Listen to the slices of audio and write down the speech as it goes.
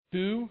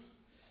2,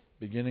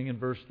 beginning in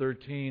verse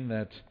 13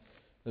 that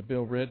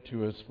Bill read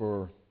to us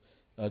for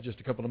just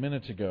a couple of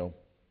minutes ago.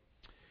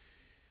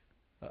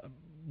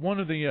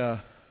 One of the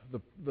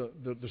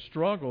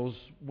struggles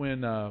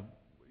when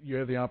you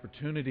have the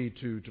opportunity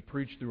to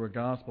preach through a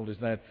gospel is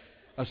that,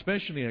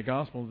 especially a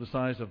gospel the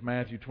size of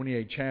Matthew,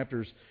 28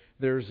 chapters,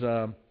 there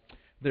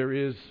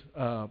is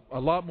a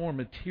lot more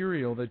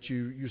material that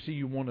you see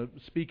you want to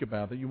speak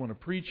about, that you want to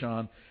preach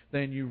on,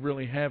 than you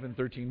really have in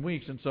 13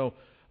 weeks. And so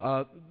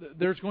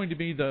there's going to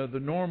be the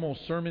normal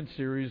sermon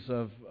series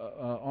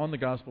on the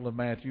Gospel of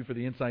Matthew for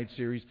the Insight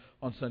series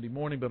on Sunday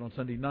morning, but on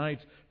Sunday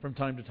nights, from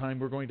time to time,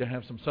 we're going to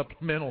have some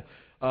supplemental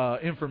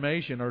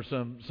information or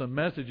some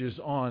messages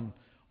on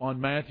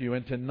Matthew.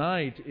 And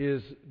tonight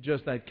is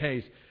just that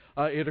case.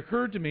 It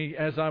occurred to me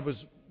as I was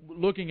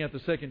looking at the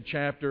second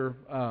chapter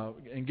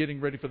and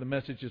getting ready for the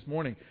message this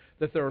morning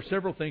that there are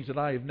several things that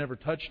I have never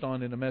touched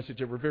on in a message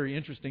that were very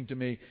interesting to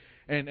me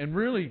and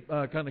really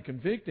kind of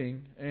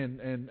convicting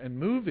and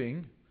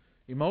moving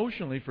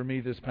emotionally for me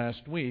this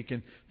past week,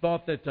 and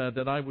thought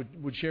that I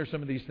would share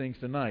some of these things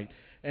tonight.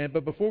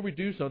 But before we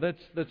do so,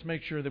 let's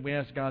make sure that we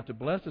ask God to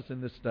bless us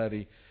in this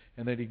study,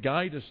 and that He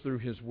guide us through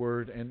His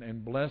Word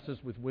and bless us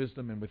with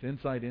wisdom and with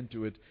insight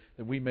into it,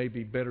 that we may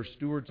be better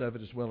stewards of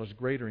it as well as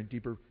greater and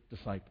deeper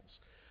disciples.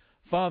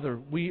 Father,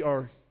 we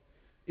are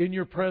in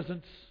Your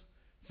presence,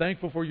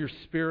 thankful for Your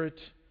Spirit,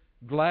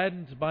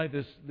 gladdened by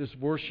this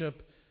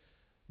worship,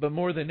 but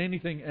more than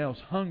anything else,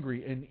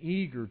 hungry and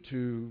eager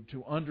to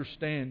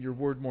understand Your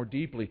Word more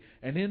deeply,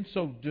 and in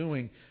so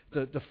doing,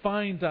 to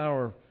find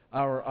our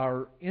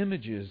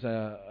images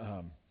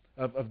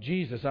of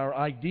Jesus, our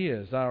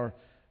ideas, our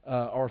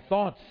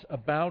thoughts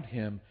about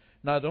Him,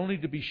 not only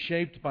to be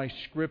shaped by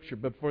Scripture,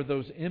 but for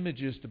those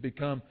images to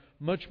become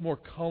much more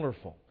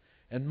colorful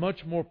and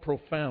much more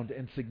profound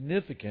and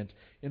significant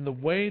in the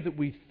way that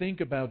we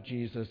think about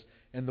Jesus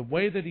and the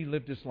way that He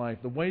lived His life,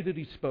 the way that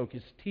He spoke,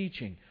 His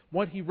teaching,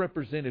 what He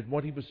represented,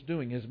 what He was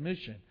doing, His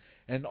mission.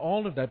 And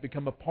all of that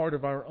become a part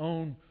of our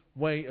own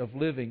way of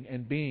living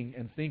and being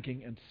and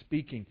thinking and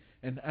speaking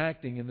and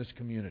acting in this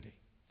community.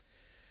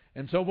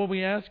 And so what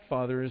we ask,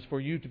 Father, is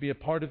for You to be a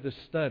part of this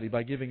study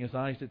by giving us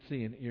eyes that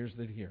see and ears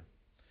that hear.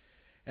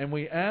 And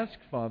we ask,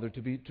 Father,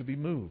 to be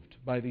moved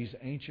by these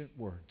ancient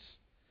words.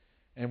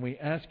 And we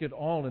ask it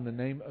all in the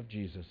name of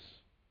Jesus.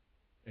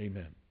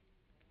 Amen.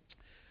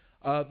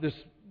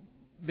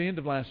 The end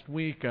of last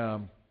week,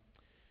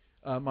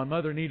 my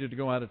mother needed to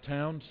go out of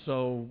town,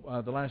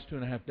 so the last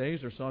 2.5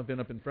 days or so I've been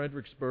up in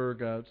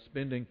Fredericksburg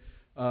spending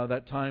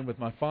that time with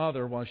my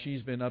father while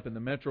she's been up in the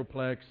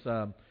Metroplex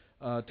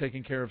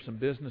taking care of some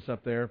business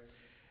up there.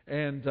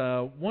 And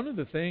one of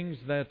the things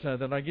that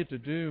I get to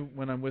do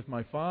when I'm with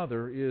my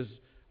father is,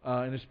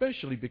 and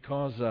especially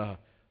because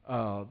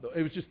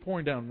it was just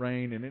pouring down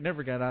rain and it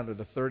never got out of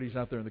the 30s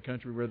out there in the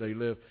country where they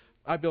live,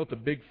 I built a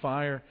big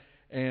fire.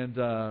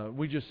 And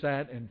we just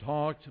sat and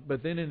talked.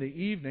 But then in the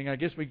evening, I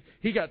guess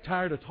he got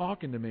tired of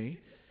talking to me,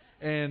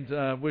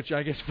 and which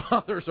I guess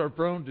fathers are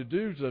prone to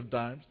do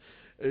sometimes,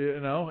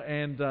 you know.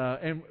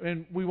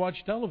 And we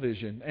watched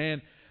television.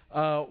 And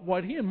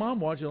what he and Mom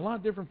watch is a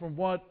lot different from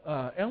what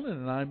Ellen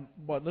and I,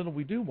 what little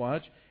we do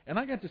watch. And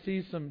I got to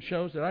see some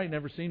shows that I had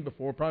never seen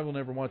before, probably will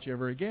never watch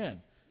ever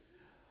again.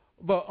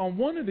 But on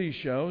one of these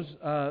shows,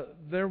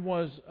 there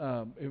was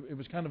it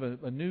was kind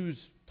of a news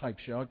type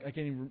show.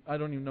 I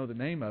don't even know the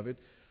name of it.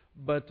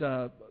 But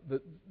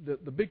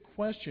the big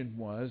question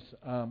was,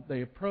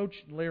 they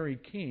approached Larry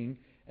King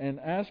and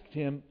asked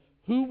him,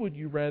 who would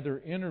you rather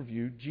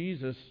interview,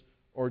 Jesus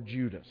or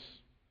Judas?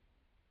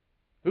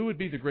 Who would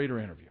be the greater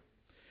interview?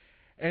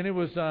 And it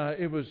was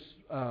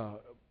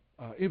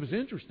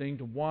interesting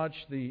to watch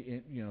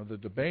the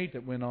debate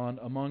that went on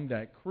among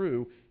that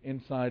crew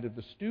inside of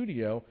the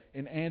studio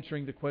in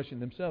answering the question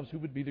themselves, who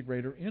would be the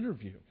greater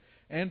interview?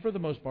 And for the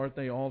most part,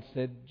 they all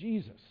said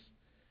Jesus.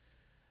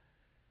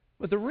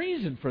 But the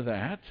reason for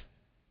that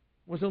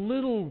was a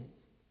little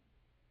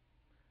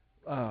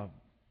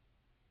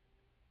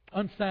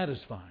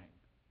unsatisfying.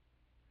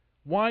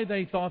 Why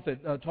they thought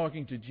that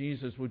talking to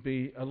Jesus would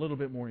be a little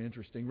bit more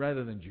interesting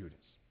rather than Judas.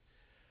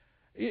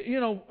 You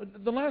know,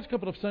 the last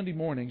couple of Sunday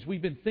mornings,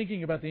 we've been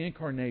thinking about the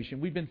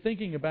Incarnation. We've been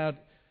thinking about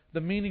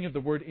the meaning of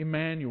the word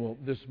Emmanuel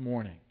this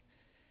morning.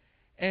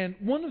 And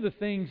one of the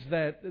things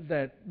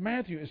that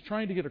Matthew is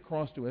trying to get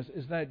across to us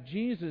is that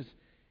Jesus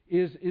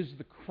is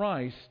the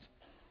Christ,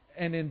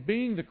 and in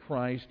being the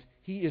Christ,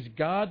 He is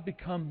God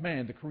become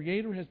man. The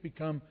Creator has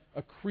become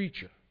a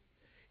creature.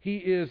 He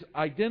is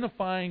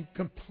identifying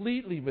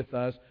completely with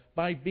us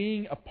by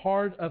being a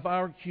part of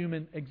our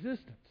human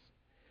existence.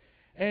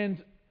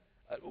 And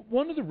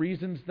one of the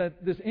reasons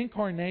that this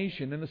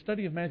incarnation and the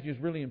study of Matthew is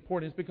really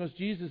important is because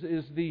Jesus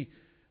is the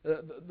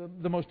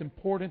most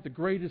important, the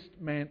greatest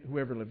man who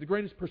ever lived, the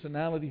greatest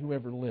personality who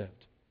ever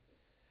lived.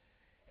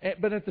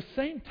 But at the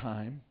same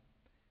time,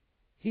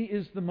 He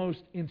is the most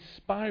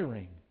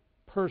inspiring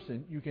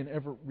person you can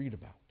ever read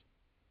about.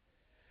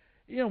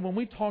 You know, when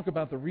we talk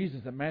about the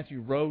reasons that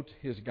Matthew wrote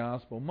his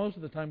gospel, most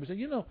of the time we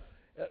say,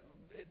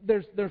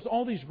 there's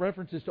all these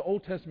references to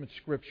Old Testament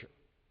Scripture.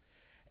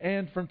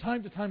 And from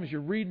time to time, as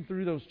you're reading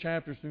through those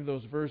chapters, through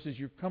those verses,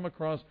 you come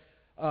across,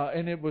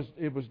 and it was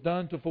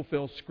done to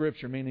fulfill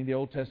Scripture, meaning the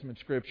Old Testament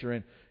Scripture.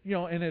 And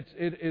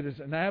it is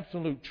an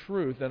absolute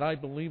truth that I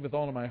believe with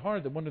all of my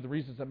heart that one of the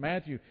reasons that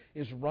Matthew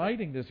is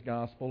writing this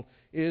gospel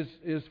is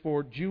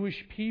for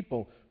Jewish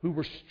people who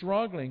were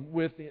struggling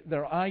with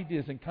their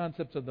ideas and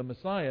concepts of the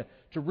Messiah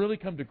to really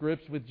come to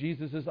grips with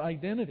Jesus'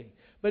 identity.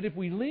 But if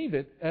we leave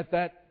it at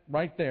that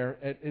right there,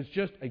 it's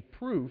just a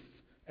proof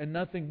and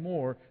nothing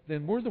more,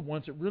 then we're the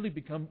ones that really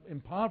become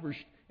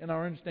impoverished in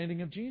our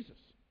understanding of Jesus.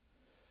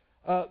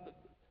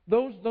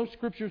 Those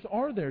scriptures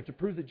are there to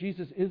prove that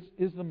Jesus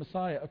is the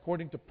Messiah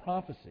according to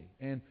prophecy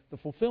and the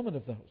fulfillment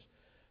of those.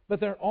 But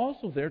they're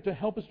also there to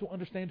help us to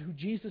understand who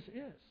Jesus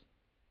is.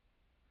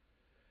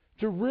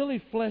 To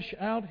really flesh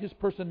out His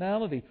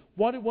personality,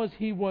 what it was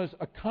He was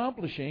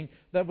accomplishing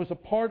that was a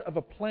part of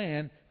a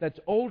plan that's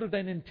older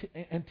than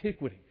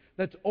antiquity,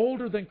 that's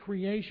older than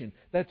creation,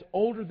 that's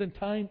older than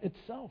time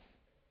itself.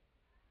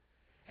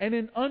 And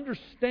in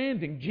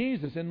understanding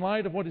Jesus in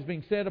light of what is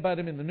being said about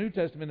Him in the New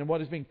Testament and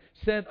what is being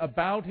said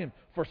about Him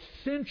for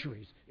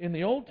centuries in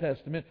the Old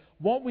Testament,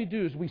 what we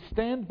do is we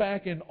stand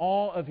back in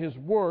awe of His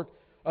work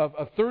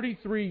of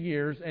 33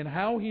 years and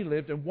how He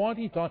lived and what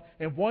He taught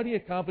and what He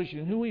accomplished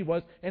and who He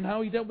was and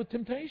how He dealt with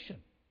temptation.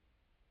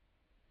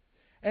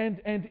 And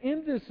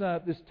in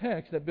this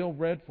text that Bill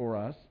read for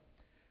us,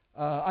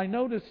 I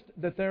noticed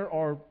that there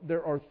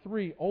are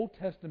 3 Old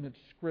Testament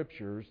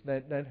scriptures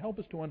that help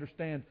us to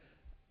understand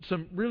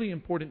some really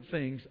important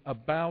things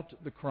about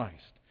the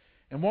Christ.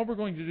 And what we're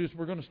going to do is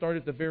we're going to start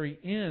at the very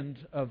end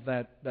of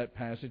that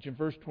passage in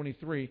verse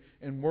 23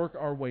 and work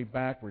our way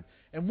backward.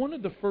 And one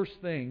of the first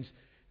things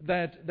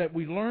that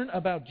we learn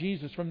about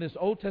Jesus from this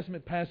Old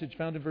Testament passage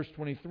found in verse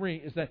 23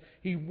 is that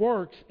He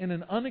works in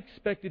an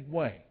unexpected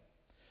way.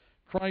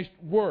 Christ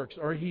works,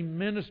 or He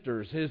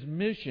ministers. His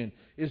mission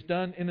is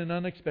done in an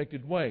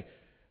unexpected way.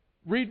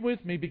 Read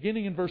with me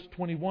beginning in verse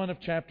 21 of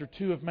chapter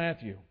 2 of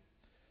Matthew.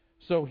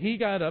 So He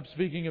got up,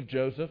 speaking of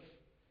Joseph,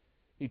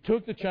 He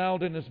took the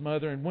child and His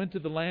mother and went to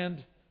the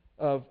land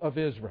of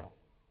Israel.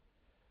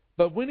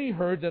 But when He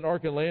heard that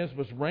Archelaus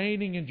was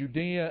reigning in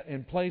Judea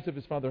in place of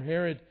his father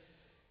Herod,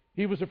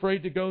 He was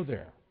afraid to go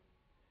there.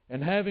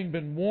 And having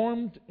been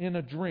warned in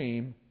a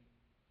dream,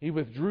 He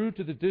withdrew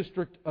to the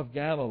district of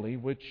Galilee,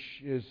 which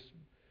is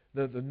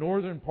the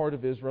northern part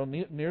of Israel,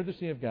 near the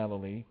Sea of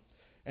Galilee.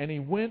 And He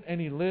went and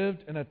He lived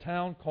in a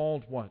town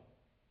called what?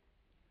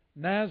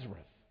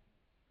 Nazareth.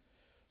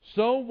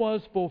 So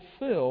was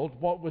fulfilled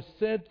what was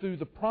said through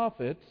the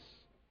prophets,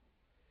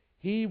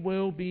 He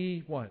will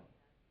be what?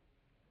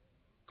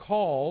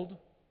 Called,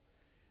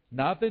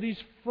 not that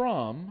He's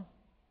from,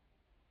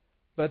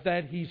 but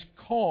that He's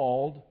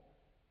called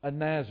a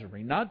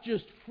Nazarene. Not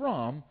just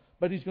from,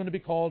 but He's going to be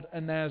called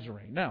a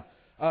Nazarene. Now,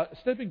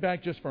 stepping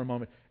back just for a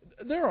moment,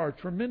 there are a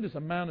tremendous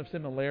amount of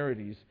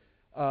similarities.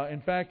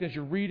 In fact, as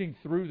you're reading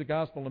through the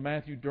Gospel of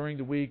Matthew during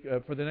the week,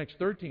 for the next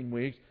 13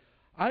 weeks,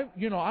 I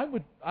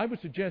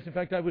would suggest, in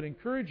fact, I would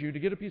encourage you to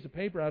get a piece of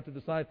paper out to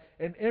the side,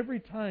 and every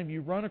time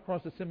you run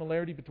across a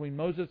similarity between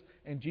Moses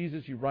and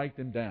Jesus, you write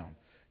them down.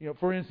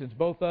 For instance,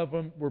 both of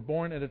them were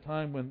born at a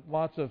time when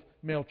lots of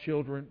male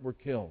children were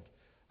killed.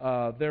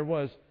 There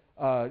was,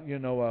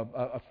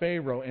 a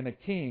Pharaoh and a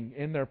king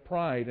in their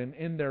pride and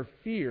in their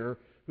fear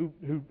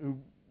who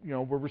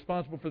were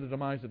responsible for the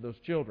demise of those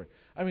children.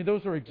 I mean,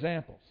 those are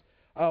examples.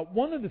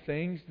 One of the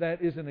things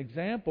that is an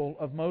example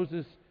of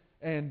Moses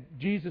and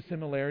Jesus'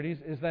 similarities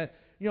is that,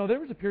 there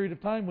was a period of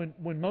time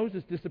when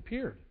Moses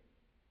disappeared.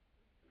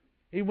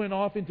 He went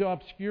off into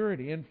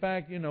obscurity. In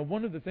fact,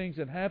 one of the things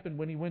that happened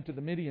when he went to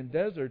the Midian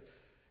desert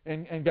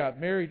and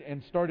got married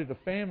and started a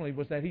family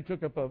was that he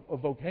took up a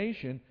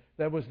vocation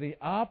that was the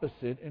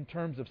opposite in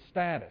terms of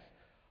status,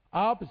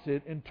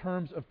 opposite in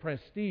terms of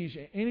prestige,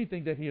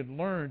 anything that he had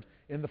learned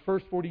in the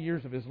first 40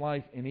 years of his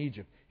life in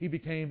Egypt. He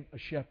became a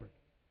shepherd.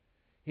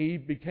 He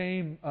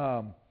became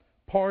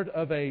part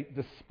of a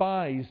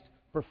despised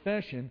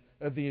profession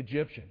of the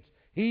Egyptians.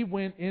 He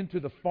went into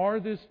the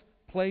farthest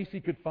place he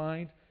could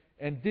find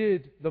and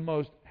did the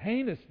most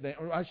heinous thing,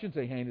 or I shouldn't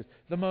say heinous,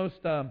 the most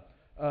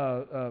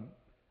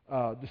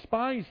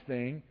despised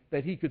thing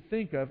that he could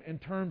think of in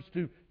terms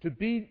to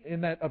be in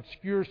that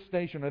obscure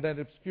station or that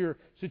obscure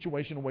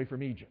situation away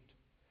from Egypt.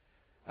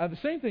 The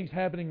same thing's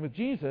happening with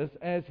Jesus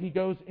as He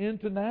goes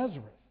into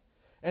Nazareth.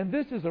 And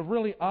this is a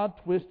really odd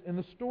twist in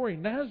the story.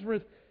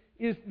 Nazareth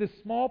is this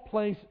small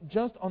place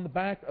just on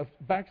the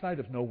backside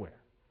of nowhere.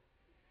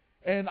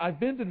 And I've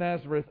been to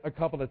Nazareth a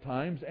couple of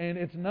times, and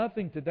it's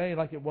nothing today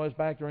like it was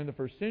back during the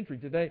first century.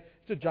 Today,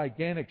 it's a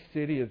gigantic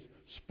city, a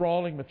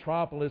sprawling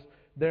metropolis.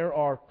 There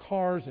are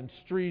cars and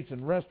streets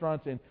and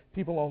restaurants and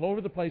people all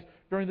over the place.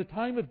 During the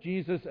time of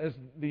Jesus, as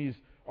these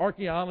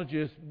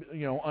archaeologists,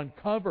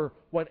 uncover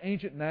what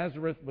ancient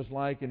Nazareth was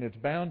like and its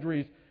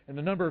boundaries and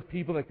the number of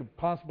people that could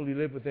possibly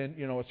live within,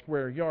 a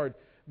square yard,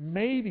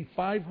 maybe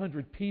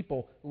 500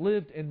 people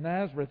lived in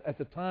Nazareth at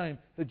the time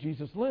that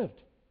Jesus lived.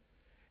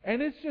 And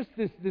it's just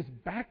this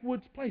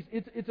backwoods place.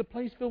 It's a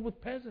place filled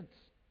with peasants.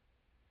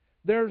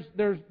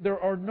 There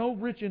are no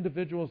rich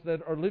individuals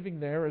that are living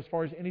there as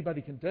far as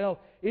anybody can tell.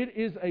 It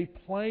is a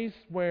place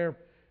where,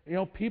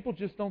 people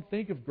just don't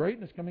think of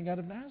greatness coming out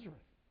of Nazareth.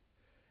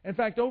 In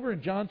fact, over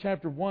in John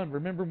chapter 1,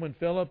 remember when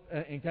Philip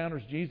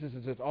encounters Jesus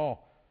and says, "Oh,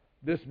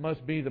 this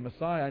must be the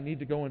Messiah. I need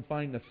to go and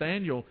find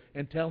Nathanael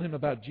and tell him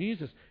about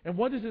Jesus." And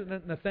what is it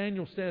that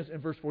Nathanael says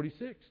in verse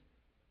 46?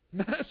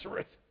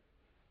 Nazareth.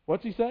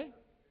 What's he say?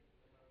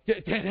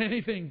 Can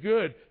anything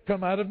good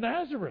come out of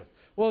Nazareth?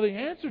 Well, the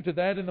answer to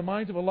that in the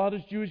minds of a lot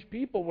of Jewish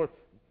people were,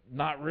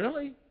 not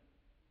really.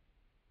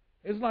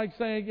 It's like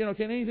saying,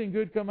 can anything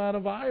good come out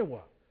of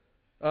Iowa?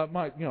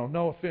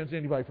 No offense to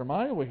anybody from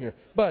Iowa here,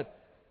 but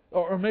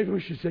or maybe we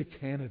should say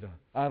Canada.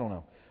 I don't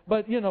know.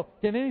 But,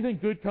 can anything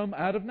good come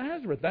out of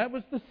Nazareth? That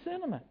was the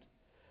sentiment.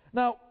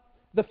 Now,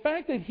 the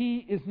fact that he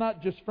is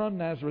not just from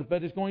Nazareth,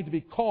 but is going to be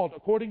called,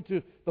 according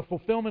to the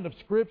fulfillment of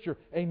Scripture,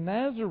 a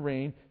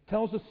Nazarene,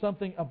 tells us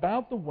something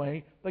about the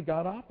way that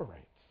God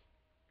operates.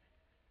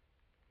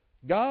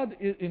 God,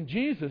 in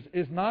Jesus,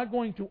 is not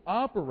going to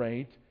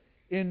operate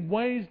in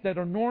ways that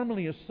are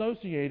normally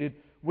associated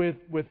with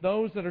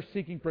those that are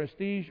seeking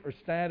prestige or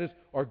status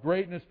or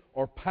greatness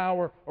or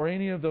power or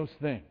any of those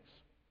things.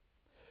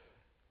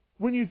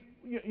 When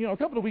a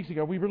couple of weeks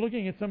ago, we were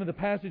looking at some of the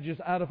passages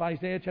out of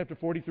Isaiah chapter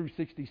 40 through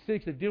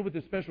 66 that deal with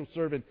this special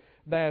servant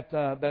that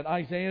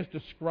Isaiah is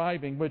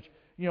describing, which,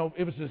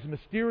 it was this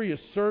mysterious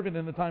servant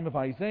in the time of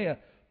Isaiah,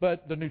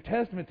 but the New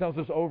Testament tells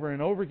us over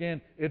and over again,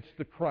 it's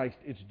the Christ,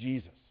 it's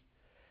Jesus.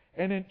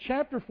 And in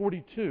chapter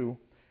 42,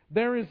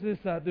 there is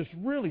this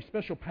really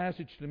special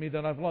passage to me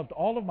that I've loved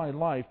all of my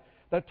life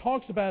that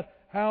talks about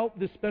how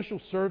this special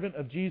servant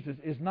of Jesus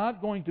is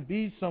not going to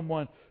be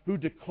someone who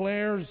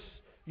declares,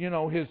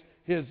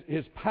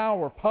 his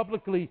power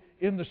publicly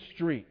in the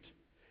street.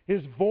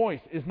 His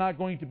voice is not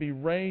going to be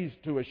raised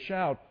to a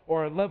shout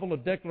or a level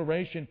of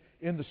declaration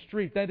in the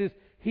street. That is,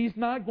 he's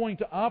not going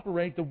to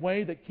operate the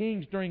way that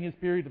kings during his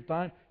period of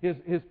time,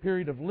 his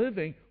period of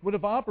living, would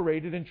have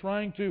operated in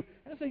trying to,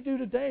 as they do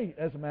today,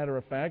 as a matter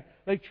of fact,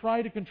 they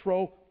try to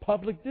control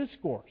public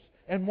discourse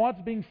and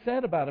what's being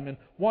said about him and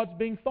what's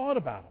being thought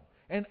about him.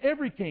 And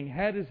every king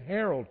had his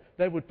herald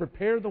that would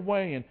prepare the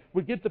way and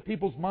would get the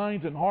people's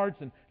minds and hearts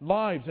and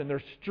lives and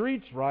their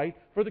streets right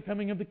for the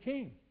coming of the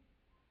king.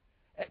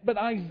 But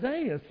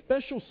Isaiah's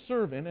special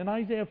servant in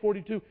Isaiah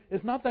 42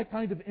 is not that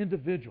kind of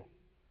individual.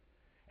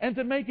 And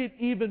to make it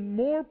even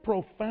more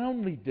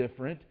profoundly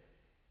different,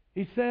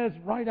 he says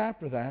right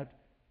after that,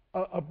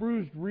 a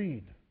bruised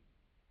reed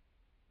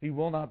he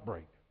will not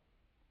break,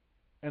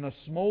 and a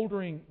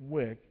smoldering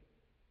wick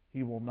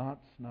he will not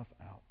snuff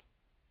out.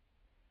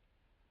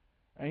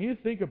 And you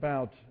think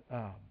about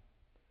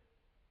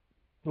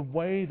the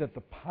way that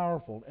the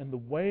powerful and the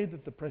way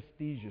that the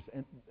prestigious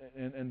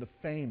and the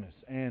famous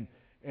and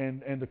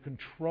the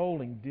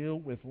controlling deal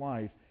with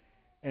life.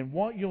 And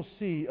what you'll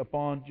see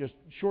upon just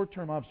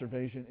short-term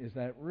observation is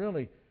that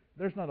really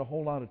there's not a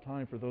whole lot of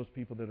time for those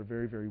people that are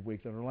very, very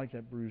weak, that are like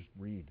that bruised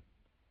reed.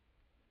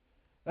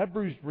 That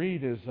bruised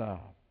reed is,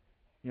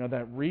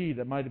 that reed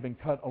that might have been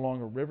cut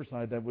along a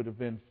riverside that would have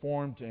been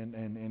formed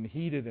and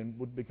heated and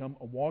would become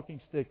a walking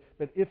stick.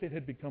 But if it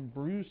had become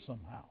bruised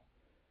somehow,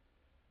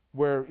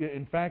 where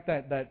in fact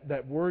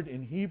that word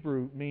in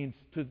Hebrew means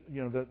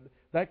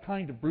that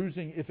kind of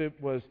bruising, if it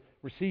was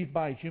received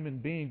by a human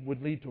being,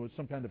 would lead to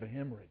some kind of a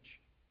hemorrhage.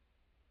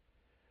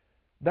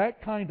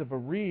 That kind of a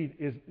reed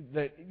is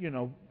that,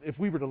 if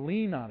we were to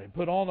lean on it,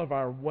 put all of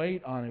our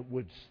weight on it,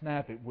 would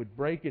snap it, would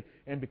break it,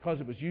 and because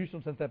it was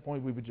useless at that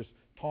point, we would just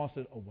toss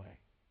it away.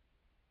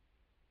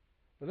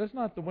 But that's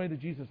not the way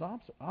that Jesus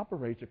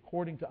operates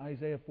according to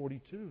Isaiah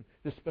 42,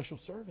 this special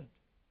servant.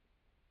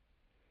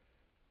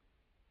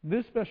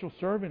 This special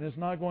servant is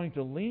not going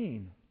to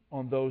lean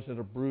on those that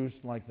are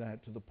bruised like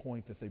that to the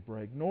point that they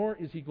break, nor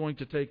is he going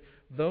to take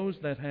those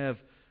that have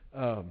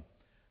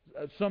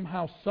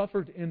somehow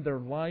suffered in their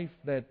life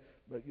that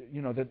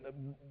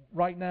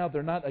right now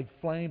they're not a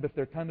flame, but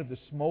they're kind of the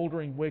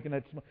smoldering wick.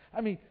 And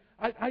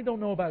I don't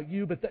know about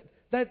you, but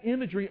that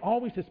imagery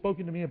always has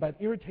spoken to me about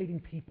irritating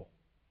people.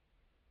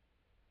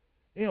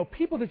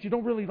 People that you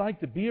don't really like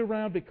to be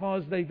around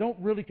because they don't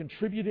really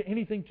contribute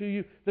anything to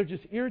you. They're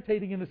just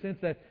irritating in the sense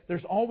that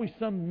there's always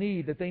some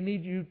need that they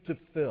need you to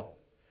fill.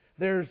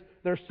 There's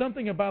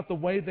something about the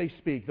way they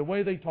speak, the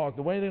way they talk,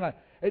 the way they like.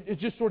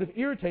 It's just sort of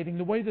irritating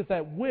the way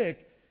that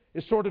wick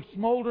is sort of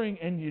smoldering,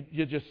 and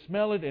you just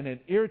smell it, and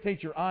it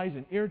irritates your eyes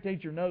and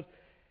irritates your nose.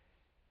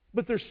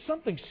 But there's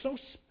something so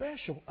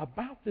special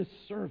about this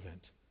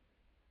servant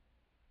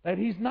that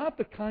he's not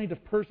the kind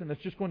of person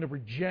that's just going to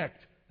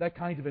reject that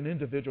kind of an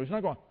individual. He's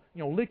not going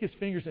to, lick his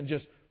fingers and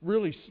just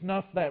really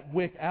snuff that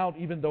wick out,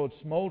 even though it's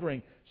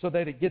smoldering, so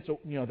that it gets,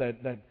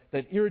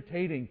 that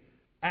irritating,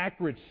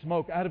 acrid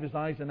smoke out of his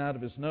eyes and out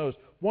of his nose.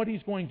 What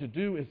he's going to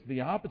do is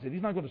the opposite.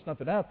 He's not going to snuff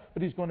it out,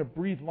 but he's going to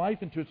breathe life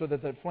into it so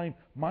that flame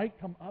might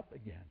come up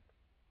again.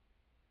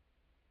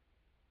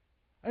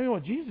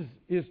 What Jesus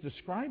is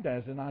described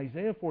as in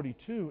Isaiah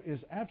 42 is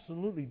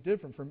absolutely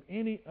different from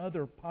any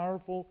other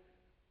powerful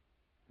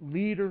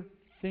leader,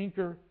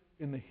 thinker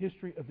in the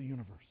history of the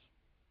universe.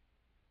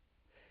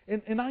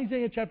 In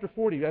Isaiah chapter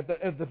 40,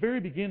 at the very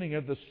beginning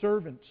of the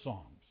servant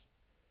songs,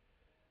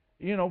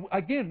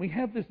 again, we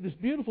have this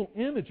beautiful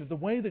image of the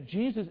way that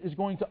Jesus is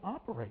going to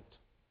operate.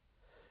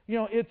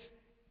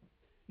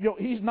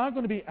 He's not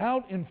going to be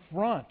out in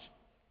front,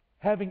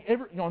 having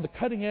on the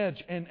cutting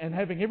edge, and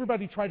having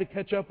everybody try to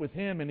catch up with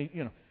him. And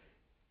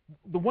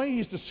the way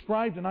he's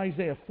described in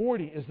Isaiah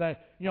 40 is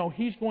that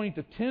he's going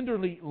to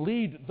tenderly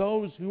lead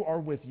those who are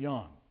with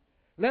young.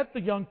 Let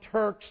the young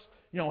Turks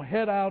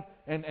head out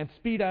and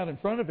speed out in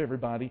front of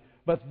everybody.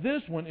 But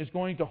this one is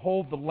going to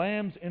hold the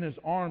lambs in his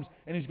arms,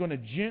 and he's going to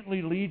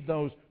gently lead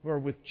those who are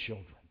with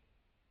children.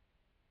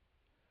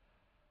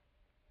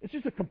 It's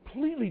just a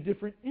completely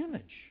different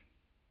image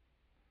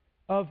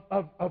of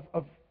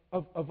a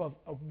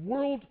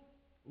world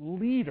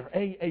leader,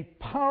 a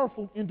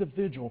powerful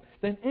individual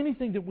than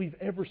anything that we've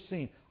ever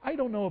seen. I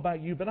don't know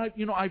about you, but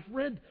I've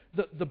read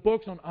the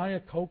books on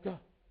Iacocca,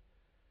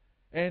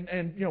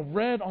 and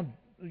read on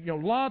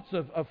lots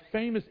of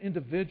famous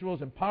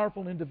individuals and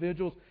powerful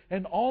individuals,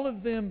 and all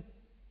of them,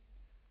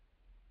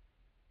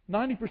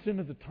 90%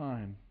 of the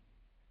time,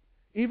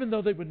 even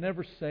though they would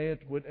never say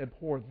it, would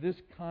abhor this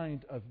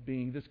kind of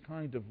being, this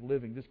kind of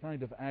living, this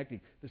kind of acting,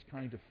 this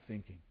kind of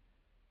thinking.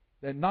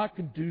 They're not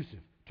conducive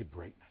to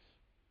greatness.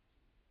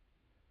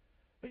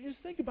 But just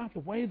think about the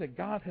way that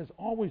God has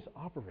always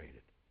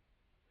operated.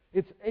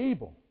 It's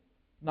Abel,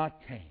 not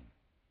Cain.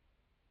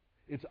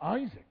 It's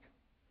Isaac,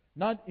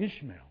 not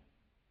Ishmael.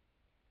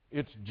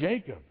 It's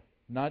Jacob,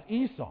 not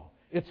Esau.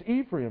 It's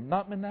Ephraim,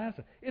 not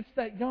Manasseh. It's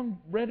that young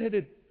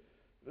red-headed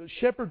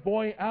shepherd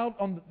boy out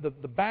on the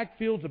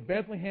backfields of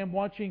Bethlehem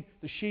watching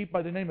the sheep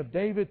by the name of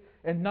David,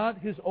 and not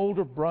his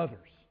older brothers.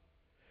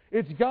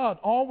 It's God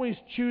always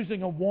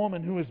choosing a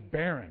woman who is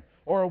barren,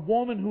 or a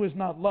woman who is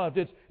not loved.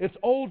 It's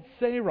old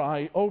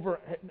Sarai over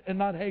and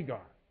not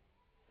Hagar.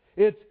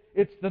 It's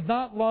the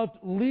not loved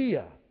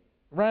Leah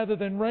rather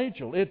than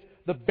Rachel. It's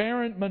the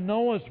barren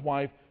Manoah's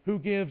wife who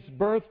gives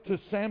birth to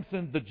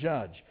Samson the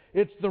judge.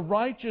 It's the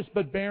righteous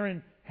but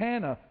barren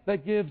Hannah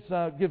that gives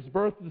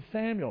birth to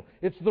Samuel.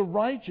 It's the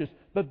righteous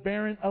but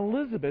barren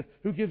Elizabeth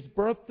who gives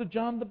birth to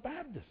John the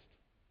Baptist.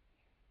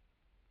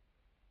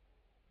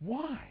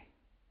 Why?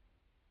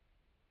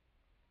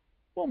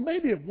 Well,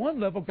 maybe at one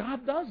level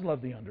God does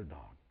love the underdog.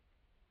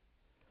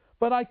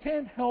 But I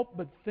can't help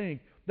but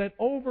think that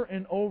over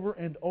and over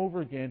and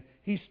over again,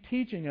 He's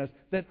teaching us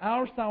that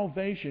our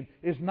salvation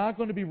is not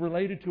going to be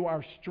related to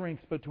our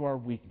strengths, but to our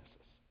weaknesses.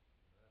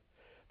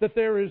 That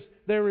there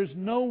is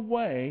no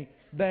way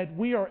that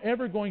we are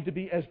ever going to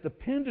be as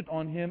dependent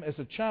on Him as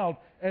a child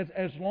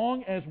as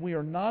long as we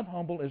are not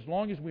humble, as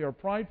long as we are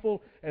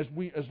prideful, as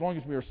long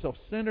as we are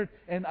self-centered,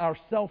 and our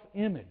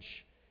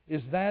self-image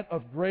is that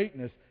of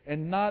greatness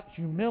and not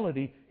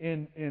humility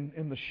in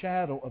the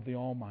shadow of the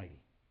Almighty.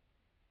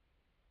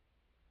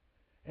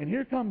 And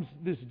here comes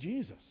this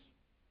Jesus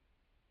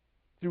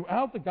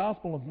throughout the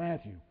Gospel of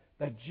Matthew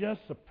that just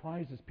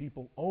surprises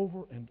people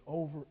over and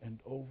over and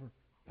over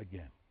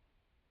again.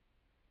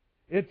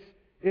 It's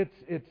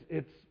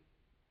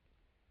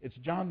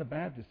John the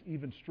Baptist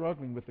even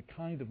struggling with the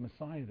kind of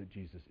Messiah that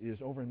Jesus is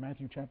over in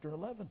Matthew chapter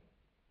 11.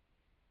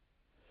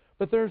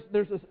 But there's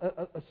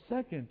a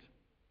second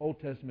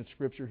Old Testament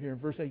scripture here in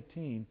verse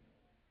 18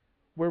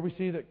 where we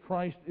see that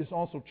Christ is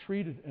also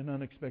treated in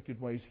unexpected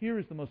ways. Here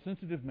is the most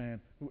sensitive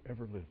man who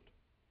ever lived.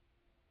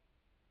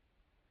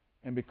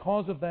 And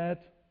because of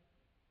that,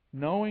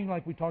 knowing,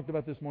 like we talked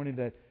about this morning,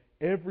 that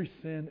every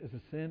sin is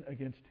a sin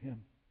against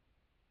Him,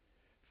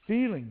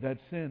 feeling that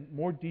sin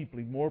more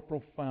deeply, more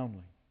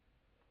profoundly,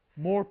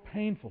 more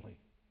painfully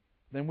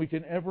than we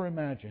can ever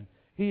imagine,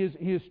 He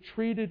is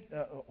treated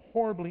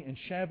horribly and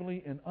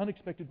shabbily in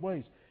unexpected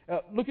ways.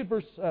 Look at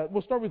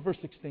we'll start with verse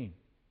 16.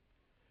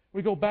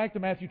 We go back to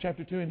Matthew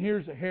chapter 2, and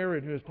here's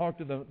Herod who has talked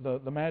to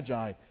the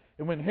Magi.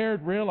 And when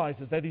Herod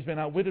realizes that he's been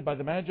outwitted by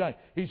the Magi,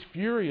 he's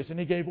furious, and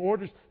he gave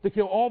orders to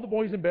kill all the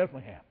boys in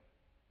Bethlehem.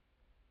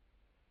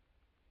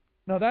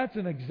 Now that's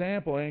an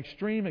example, an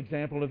extreme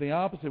example of the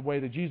opposite way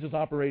that Jesus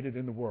operated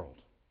in the world.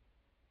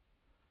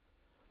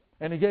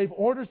 And He gave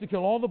orders to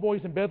kill all the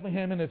boys in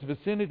Bethlehem and its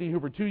vicinity who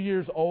were 2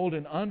 years old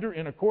and under,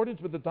 in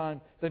accordance with the time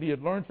that He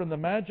had learned from the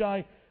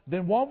Magi.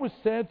 Then what was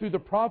said through the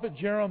prophet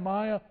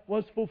Jeremiah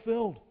was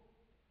fulfilled.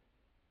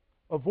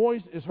 A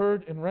voice is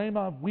heard in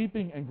Ramah,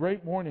 weeping and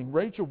great mourning,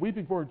 Rachel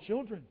weeping for her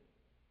children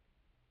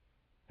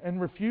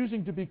and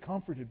refusing to be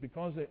comforted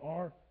because they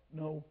are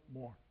no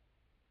more.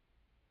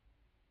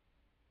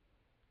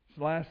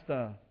 I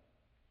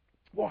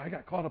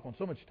got caught up on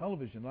so much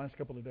television the last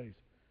couple of days.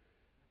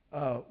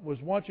 Was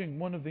watching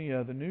one of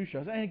the news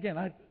shows. And again,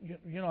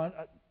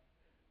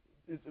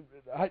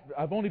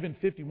 I've only been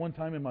 50 one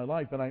time in my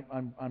life, but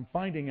I'm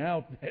finding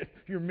out that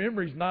your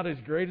memory's not as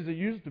great as it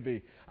used to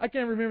be. I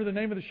can't remember the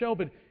name of the show,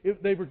 but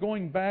they were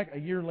going back a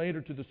year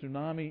later to the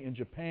tsunami in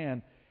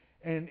Japan,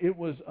 and it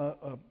was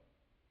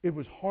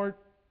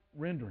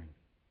heart-rending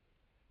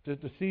to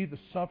see the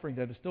suffering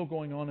that is still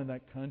going on in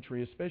that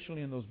country,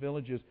 especially in those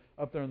villages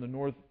up there on the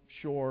North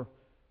Shore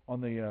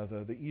on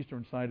the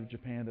eastern side of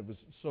Japan that was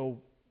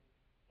so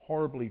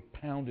horribly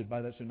pounded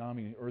by that tsunami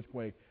and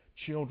earthquake.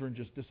 Children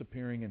just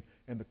disappearing,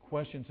 and the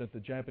questions that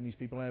the Japanese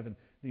people have, and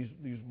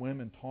these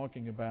women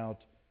talking about,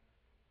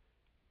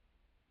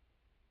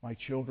 my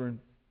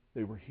children,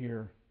 they were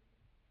here,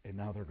 and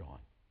now they're gone.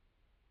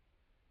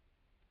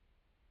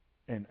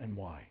 And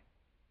why?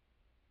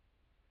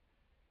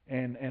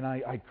 And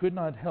I could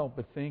not help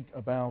but think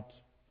about,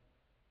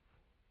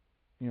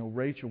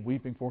 Rachel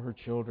weeping for her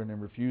children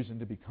and refusing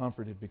to be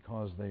comforted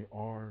because they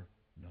are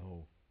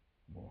no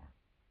more.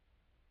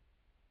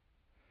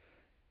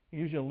 It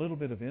gives you a little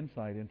bit of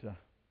insight into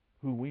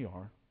who we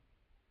are.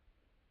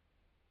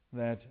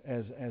 That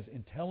as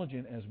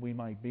intelligent as we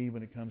might be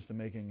when it comes to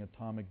making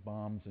atomic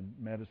bombs and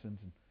medicines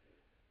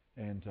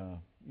and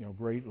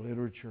great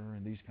literature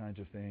and these kinds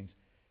of things,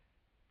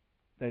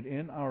 that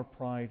in our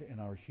pride and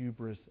our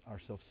hubris,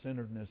 our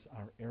self-centeredness,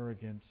 our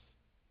arrogance,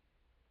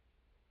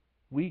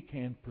 we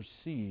can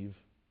perceive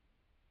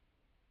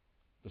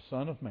the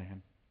Son of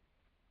Man,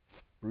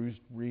 bruised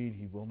reed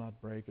he will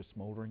not break, a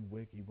smoldering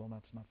wick he will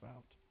not snuff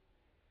out.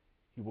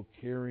 He will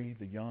carry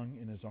the young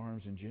in his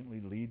arms and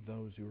gently lead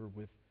those who are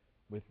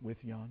with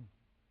young.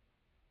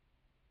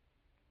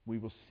 We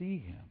will see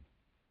him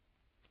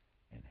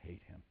and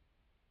hate him.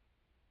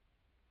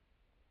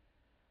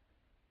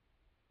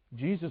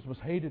 Jesus was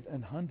hated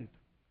and hunted.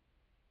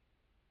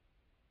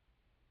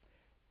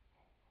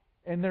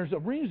 And there's a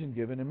reason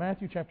given in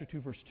Matthew chapter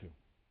 2, verse 2.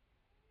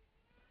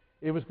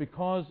 It was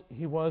because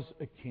he was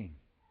a king.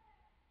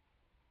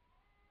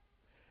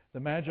 The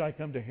Magi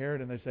come to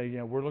Herod and they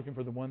say, we're looking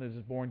for the one that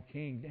is born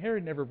king.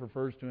 Herod never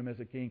refers to him as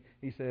a king.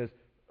 He says,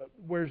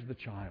 where's the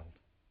child?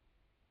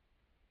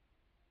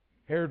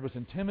 Herod was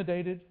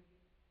intimidated.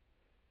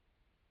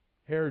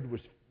 Herod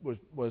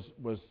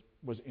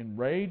was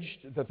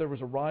enraged that there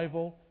was a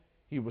rival.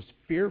 He was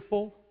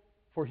fearful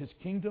for his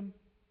kingdom.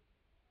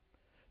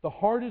 The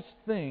hardest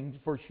thing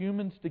for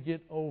humans to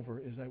get over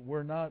is that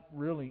we're not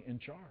really in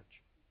charge.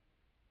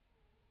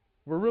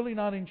 We're really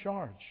not in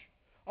charge.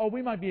 Oh,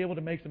 we might be able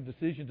to make some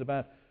decisions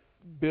about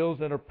bills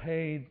that are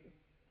paid.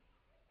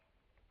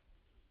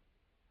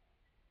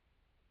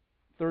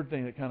 Third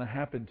thing that kind of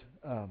happened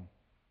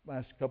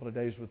last couple of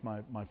days with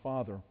my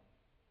father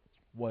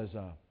was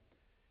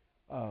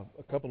a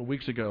couple of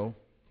weeks ago.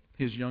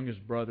 His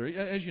youngest brother,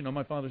 as you know,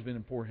 my father's been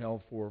in poor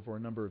health for a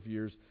number of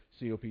years,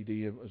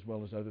 COPD as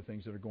well as other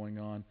things that are going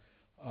on.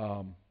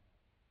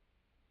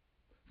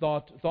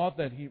 Thought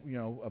that he,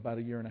 about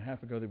a year and a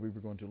half ago that we were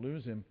going to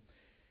lose him.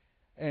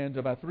 And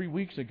about 3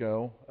 weeks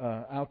ago,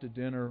 out to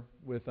dinner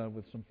with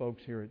some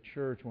folks here at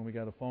church, when we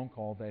got a phone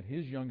call that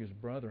his youngest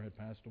brother had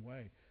passed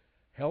away.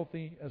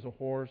 Healthy as a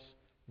horse,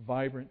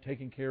 vibrant,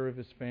 taking care of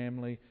his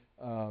family,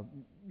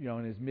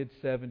 in his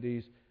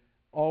mid-70s.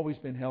 Always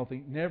been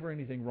healthy, never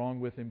anything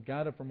wrong with him.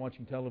 Got up from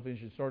watching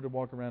television, started to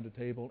walk around the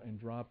table, and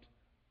dropped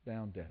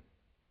down dead.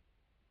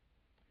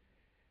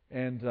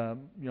 And,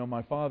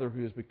 my father,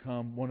 who has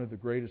become one of the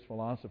greatest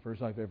philosophers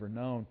I've ever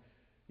known,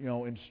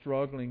 in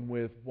struggling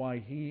with why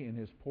he, in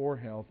his poor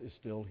health, is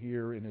still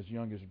here, and his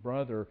youngest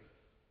brother,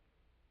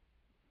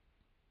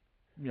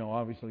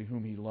 obviously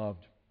whom he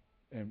loved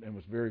and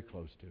was very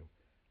close to,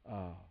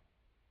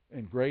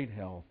 in great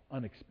health,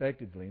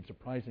 unexpectedly and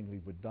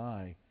surprisingly would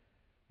die,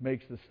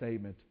 makes the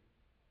statement,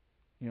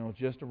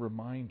 just a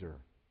reminder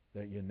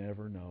that you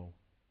never know.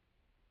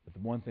 But the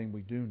one thing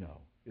we do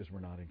know is we're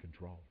not in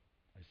control.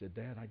 I said,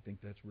 Dad, I think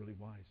that's really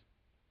wise.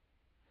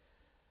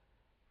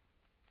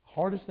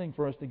 Hardest thing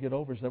for us to get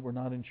over is that we're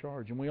not in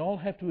charge. And we all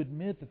have to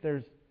admit that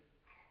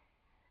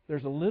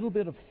there's a little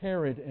bit of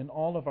Herod in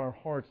all of our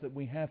hearts that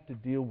we have to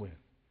deal with.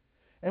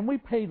 And we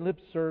pay lip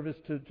service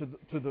to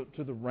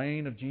the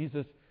reign of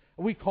Jesus.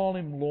 We call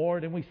Him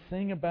Lord and we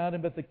sing about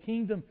Him, but the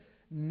kingdom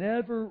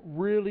never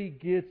really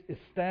gets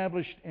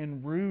established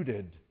and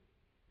rooted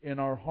in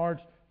our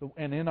hearts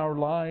and in our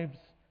lives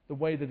the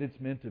way that it's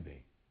meant to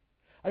be.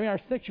 I mean, our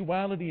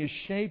sexuality is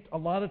shaped a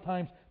lot of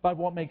times by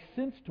what makes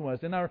sense to us,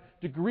 and our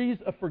degrees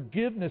of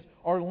forgiveness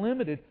are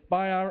limited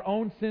by our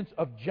own sense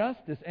of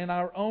justice and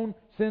our own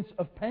sense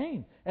of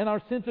pain. And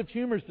our sense of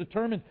humor is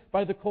determined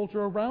by the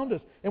culture around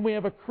us. And we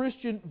have a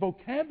Christian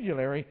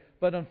vocabulary,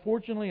 but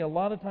unfortunately a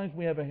lot of times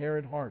we have a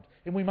Herod heart.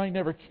 And we might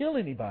never kill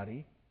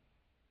anybody,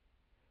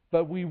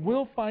 but we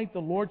will fight the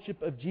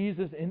Lordship of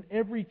Jesus in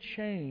every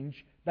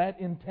change that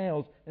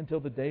entails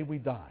until the day we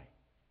die.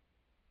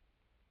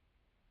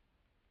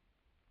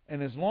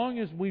 And as long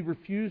as we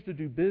refuse to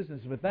do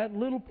business with that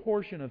little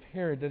portion of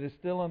Herod that is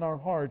still in our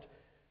heart,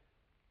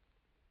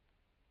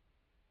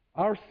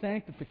 our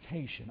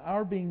sanctification,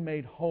 our being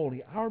made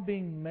holy, our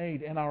being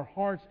made in our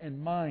hearts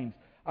and minds,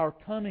 our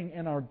coming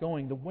and our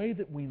going, the way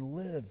that we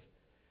live,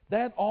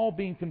 that all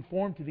being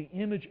conformed to the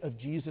image of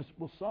Jesus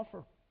will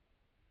suffer.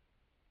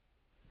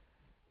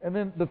 And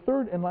then the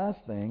third and last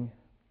thing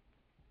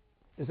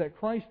is that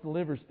Christ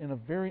delivers in a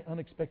very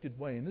unexpected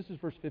way. And this is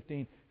verse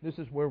 15. This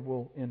is where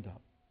we'll end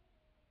up.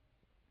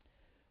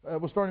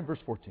 We'll start in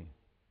verse 14.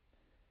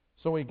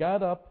 So he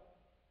got up,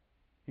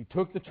 he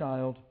took the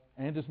child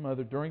and his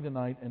mother during the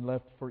night and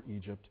left for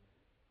Egypt,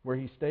 where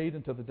he stayed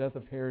until the death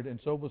of Herod, and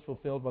so was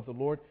fulfilled what the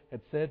Lord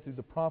had said through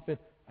the prophet,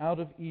 "Out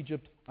of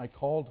Egypt I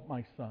called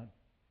my son."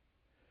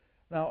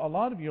 Now, a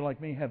lot of you, like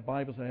me, have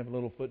Bibles that have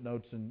little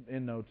footnotes and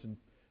endnotes and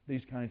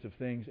these kinds of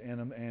things in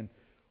them. And,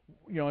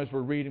 as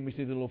we're reading, we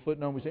see the little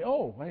footnote, and we say,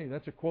 oh, hey,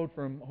 that's a quote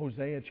from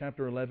Hosea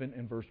chapter 11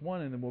 and verse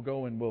 1. And then we'll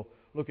go and we'll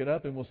look it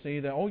up, and we'll see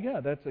that, oh,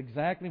 yeah, that's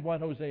exactly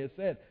what Hosea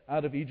said.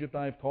 "Out of Egypt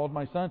I have called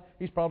my son."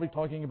 He's probably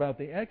talking about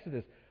the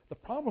Exodus. The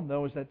problem,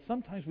 though, is that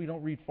sometimes we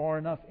don't read far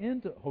enough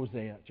into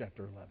Hosea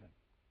chapter 11.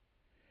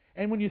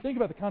 And when you think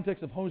about the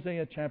context of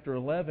Hosea chapter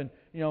 11,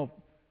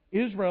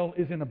 Israel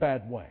is in a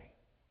bad way.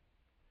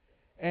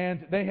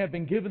 And they have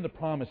been given the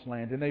promised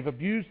land, and they've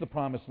abused the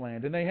promised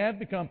land, and they have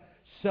become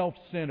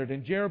self-centered.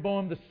 And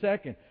Jeroboam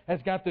II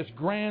has got this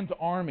grand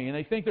army, and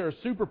they think they're a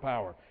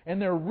superpower, and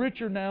they're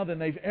richer now than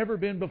they've ever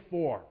been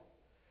before.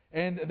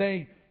 And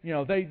they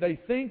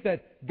think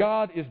that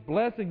God is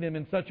blessing them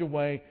in such a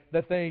way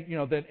that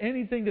that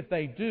anything that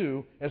they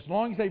do, as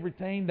long as they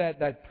retain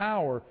that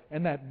power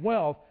and that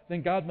wealth,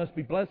 then God must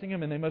be blessing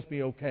them and they must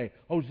be okay.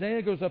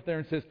 Hosea goes up there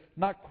and says,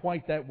 not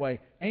quite that way.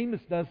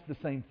 Amos does the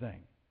same thing.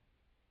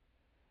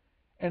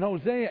 And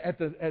Hosea, at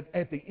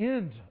the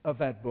end of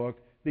that book,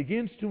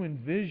 begins to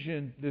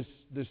envision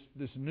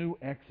this new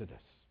Exodus.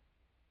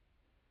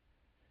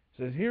 It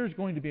says, here's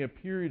going to be a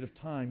period of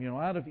time.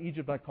 Out of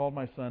Egypt I called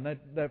my son.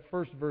 That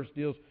first verse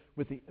deals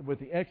with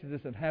the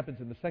Exodus that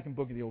happens in the second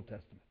book of the Old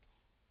Testament.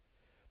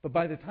 But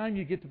by the time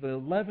you get to the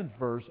 11th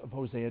verse of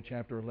Hosea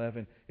chapter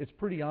 11, it's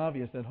pretty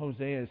obvious that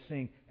Hosea is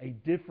seeing a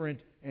different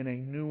and a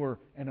newer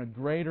and a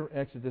greater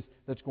Exodus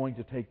that's going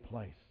to take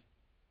place.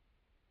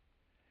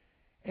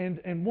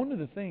 And one of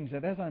the things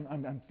that as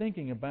I'm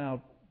thinking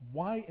about,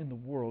 why in the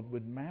world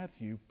would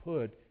Matthew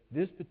put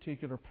this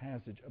particular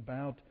passage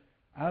about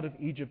 "Out of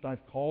Egypt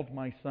I've called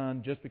my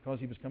son," just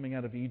because he was coming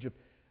out of Egypt?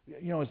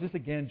 Is this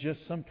again just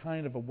some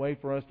kind of a way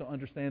for us to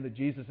understand that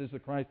Jesus is the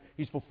Christ?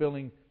 He's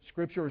fulfilling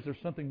Scripture, or is there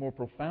something more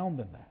profound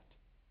than that?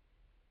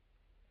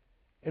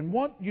 And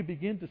what you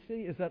begin to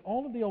see is that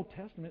all of the Old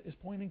Testament is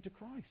pointing to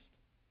Christ.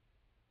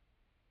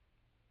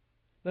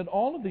 That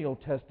all of the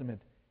Old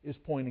Testament is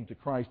pointing to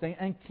Christ.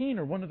 And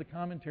Keener, one of the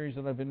commentaries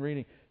that I've been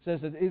reading, says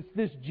that it's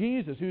this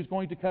Jesus who's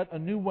going to cut a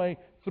new way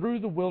through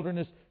the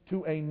wilderness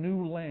to a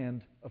new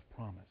land of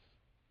promise.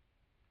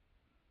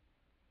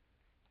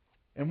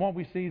 And what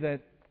we see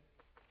that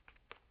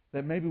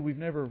maybe we've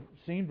never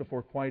seen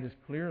before quite as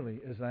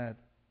clearly is that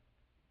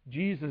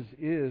Jesus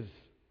is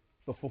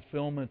the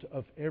fulfillment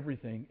of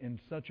everything in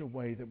such a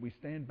way that we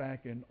stand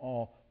back in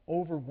awe,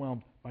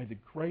 overwhelmed by the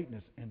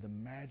greatness and the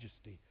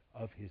majesty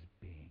of His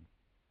being.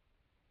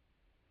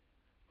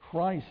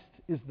 Christ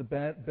is the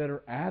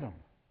better Adam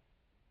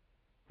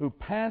who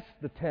passed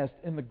the test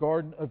in the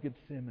Garden of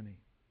Gethsemane.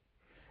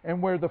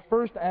 And where the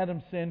first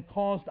Adam's sin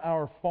caused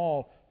our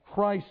fall,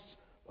 Christ's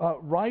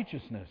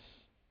righteousness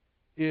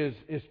is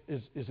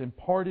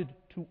imparted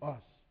to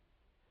us.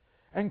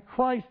 And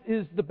Christ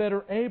is the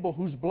better Abel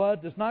whose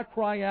blood does not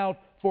cry out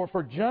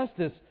for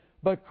justice,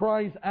 but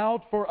cries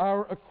out for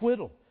our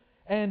acquittal.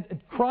 And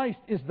Christ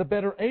is the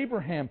better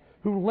Abraham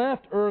who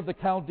left Ur of the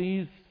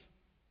Chaldees.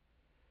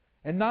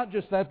 And not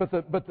just that,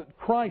 but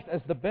Christ,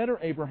 as the better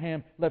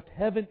Abraham, left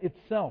heaven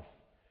itself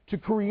to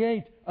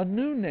create a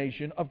new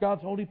nation of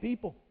God's holy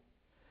people.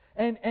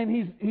 And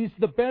he's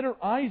the better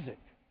Isaac,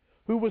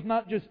 who was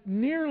not just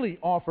nearly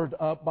offered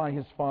up by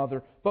his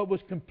father, but was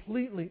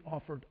completely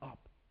offered up.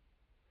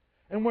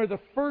 And where the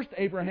first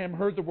Abraham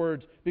heard the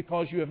words,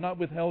 "Because you have not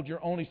withheld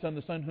your only son,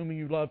 the son whom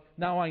you love,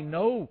 now I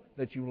know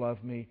that you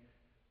love me,"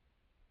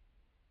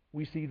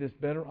 we see this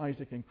better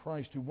Isaac in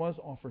Christ who was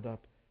offered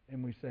up,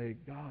 and we say,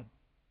 "God,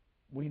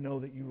 we know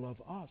that you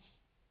love us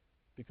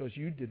because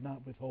you did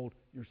not withhold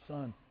your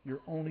Son,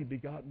 your only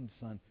begotten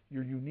Son,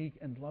 your unique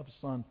and loved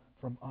Son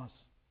from us."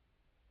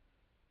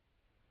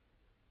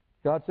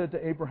 God said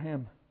to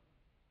Abraham,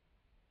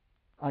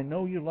 "I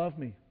know you love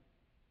me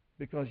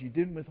because you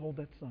didn't withhold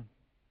that Son."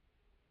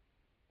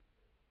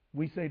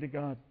 We say to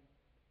God,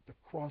 the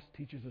cross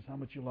teaches us how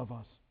much you love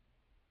us.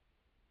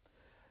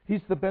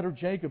 He's the better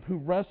Jacob who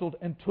wrestled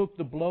and took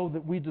the blow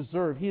that we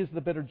deserve. He is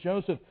the better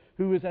Joseph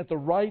who is at the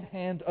right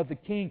hand of the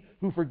King,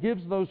 who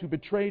forgives those who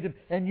betrayed him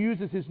and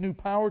uses his new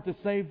power to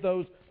save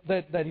those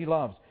that he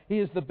loves. He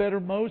is the better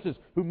Moses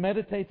who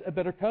meditates a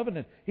better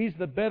covenant. He's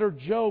the better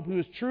Job who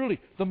is truly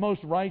the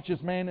most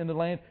righteous man in the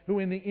land, who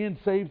in the end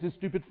saves his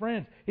stupid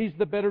friends. He's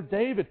the better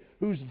David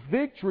whose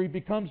victory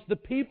becomes the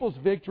people's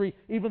victory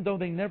even though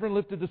they never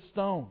lifted a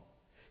stone.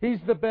 He's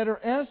the better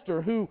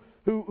Esther who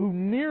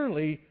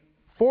nearly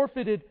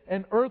forfeited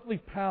an earthly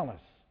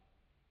palace,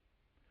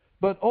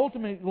 but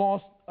ultimately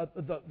lost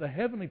the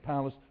heavenly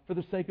palace for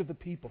the sake of the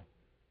people.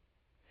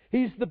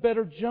 He's the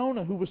better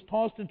Jonah who was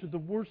tossed into the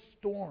worst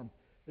storm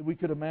that we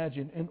could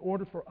imagine in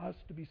order for us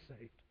to be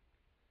saved.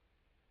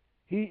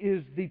 He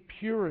is the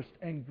purest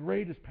and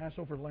greatest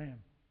Passover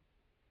lamb.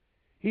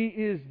 He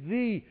is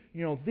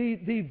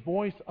the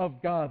voice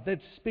of God that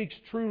speaks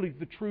truly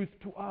the truth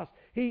to us.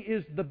 He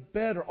is the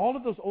better. All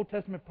of those Old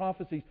Testament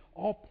prophecies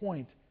all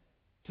point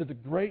to the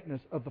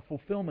greatness of the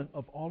fulfillment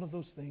of all of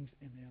those things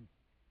in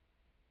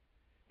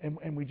Him.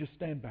 And we just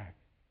stand back.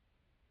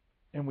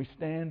 And we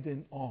stand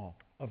in awe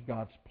of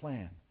God's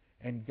plan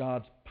and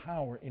God's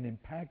power in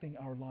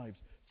impacting our lives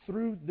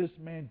through this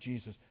man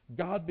Jesus.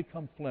 God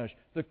become flesh,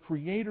 the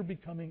Creator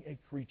becoming a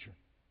creature.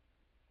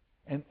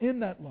 And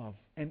in that love,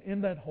 and in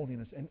that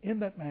holiness, and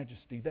in that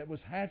majesty that was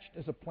hatched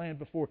as a plan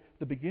before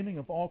the beginning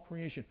of all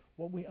creation,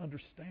 what we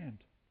understand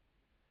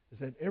is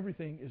that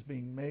everything is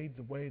being made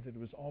the way that it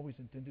was always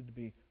intended to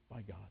be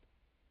by God.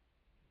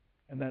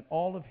 And that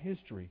all of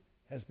history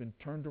has been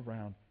turned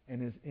around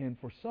and is in,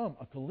 for some,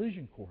 a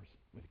collision course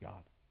with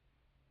God.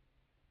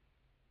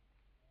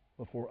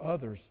 But for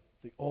others,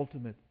 the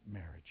ultimate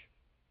marriage.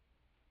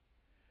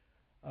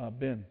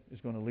 Ben is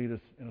going to lead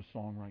us in a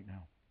song right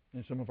now.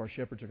 And some of our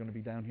shepherds are going to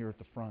be down here at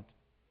the front.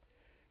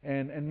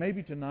 And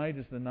maybe tonight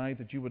is the night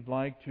that you would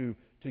like to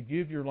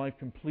give your life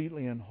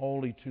completely and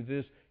wholly to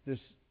this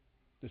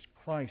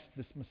Christ,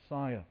 this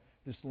Messiah,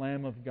 this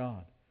Lamb of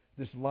God,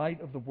 this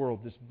light of the world,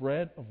 this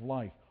bread of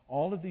life.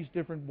 All of these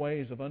different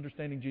ways of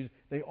understanding Jesus,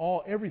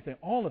 everything,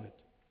 all of it,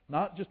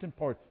 not just in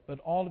part, but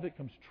all of it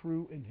comes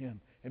true in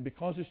Him. And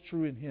because it's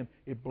true in Him,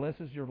 it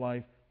blesses your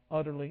life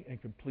utterly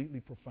and completely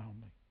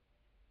profoundly.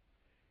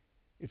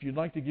 If you'd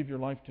like to give your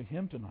life to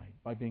Him tonight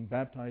by being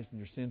baptized and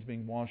your sins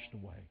being washed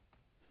away,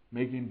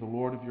 making Him the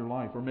Lord of your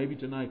life, or maybe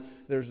tonight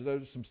there's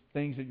some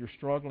things that you're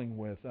struggling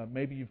with.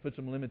 Maybe you've put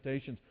some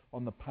limitations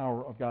on the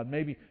power of God.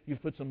 Maybe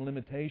you've put some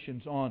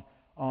limitations on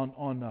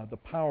the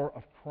power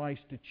of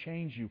Christ to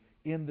change you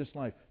in this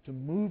life, to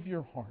move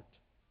your heart,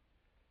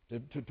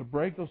 to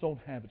break those old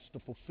habits, to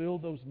fulfill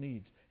those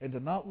needs, and to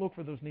not look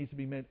for those needs to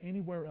be met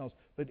anywhere else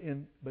but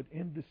in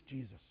this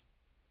Jesus.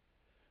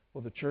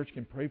 Well, the church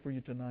can pray for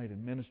you tonight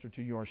and minister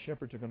to you. Our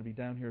shepherds are going to be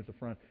down here at the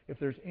front. If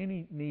there's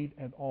any need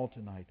at all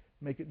tonight,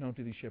 make it known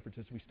to these shepherds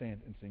as we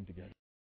stand and sing together.